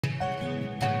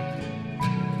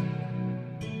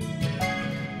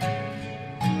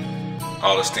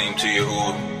All esteem to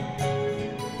Yahuwah.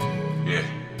 Yeah.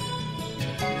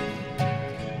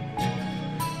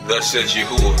 Thus says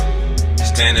Yahuwah,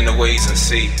 stand in the ways and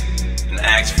see, and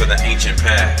ask for the ancient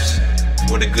paths,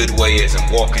 where the good way is,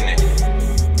 and walk in it.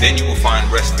 Then you will find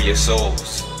rest for your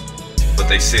souls. But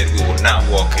they said we will not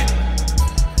walk in it.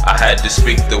 I had to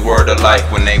speak the word of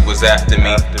life when they was after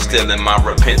me. Still in my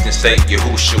repentant state,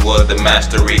 Yahushua the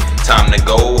mastery. Time to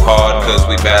go hard, cause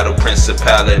we battle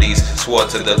principalities. Swore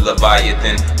to the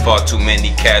Leviathan, far too many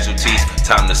casualties.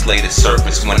 Time to slay the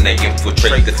serpents when they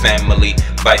infiltrate the family.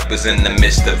 Vipers in the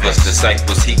midst of us,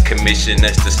 disciples he commissioned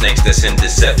us, the snakes that's in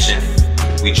deception.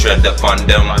 We tread upon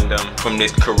them. From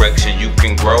this correction you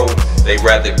can grow. They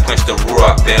rather quench the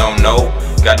ruach, they don't know.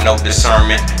 Got no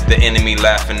discernment, the enemy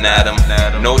laughing at them.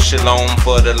 No shalom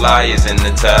for the liars in the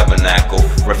tabernacle.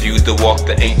 Refuse to walk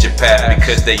the ancient path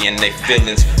because they in their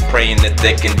feelings, praying that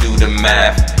they can do the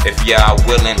math. If y'all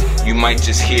willing, you might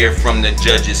just hear from the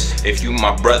judges. If you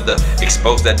my brother,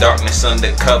 expose that darkness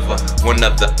undercover. One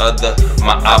of the other,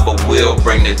 my Abba will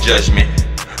bring the judgment.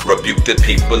 Rebuke the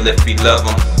people if he love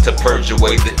them, to purge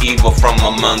away the evil from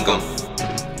among them.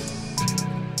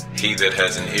 He that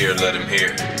has an ear, let him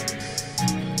hear.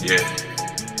 Yeah.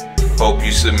 Hope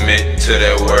you submit to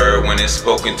that word when it's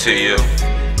spoken to you.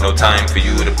 No time for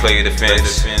you to play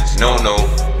defense. No,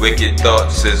 wicked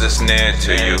thoughts is a snare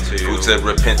to you. Fruits of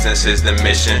repentance is the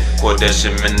mission.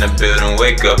 Kodeshim in the building,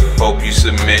 wake up. Hope you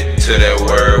submit to that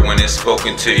word when it's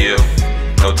spoken to you.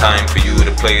 No time for you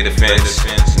to play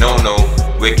defense. No,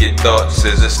 wicked thoughts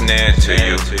is a snare to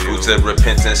you. Fruits of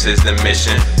repentance is the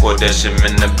mission. Kodeshim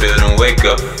in the building, wake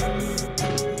up.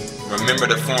 Remember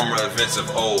the former events of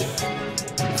old,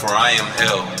 for I am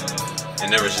El,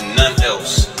 and there is none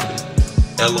else.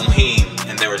 Elohim,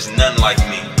 and there is none like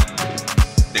me.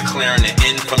 Declaring the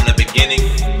end from the beginning,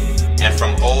 and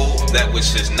from old that which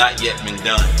has not yet been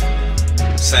done.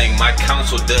 Saying my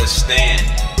counsel does stand,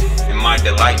 and my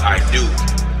delight I do.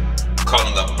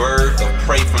 Calling a bird of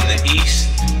prey from the east,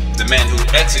 the man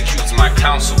who executes my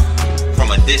counsel from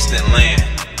a distant land.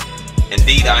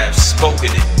 Indeed I have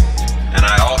spoken it, and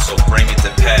I also bring it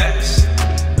to pass.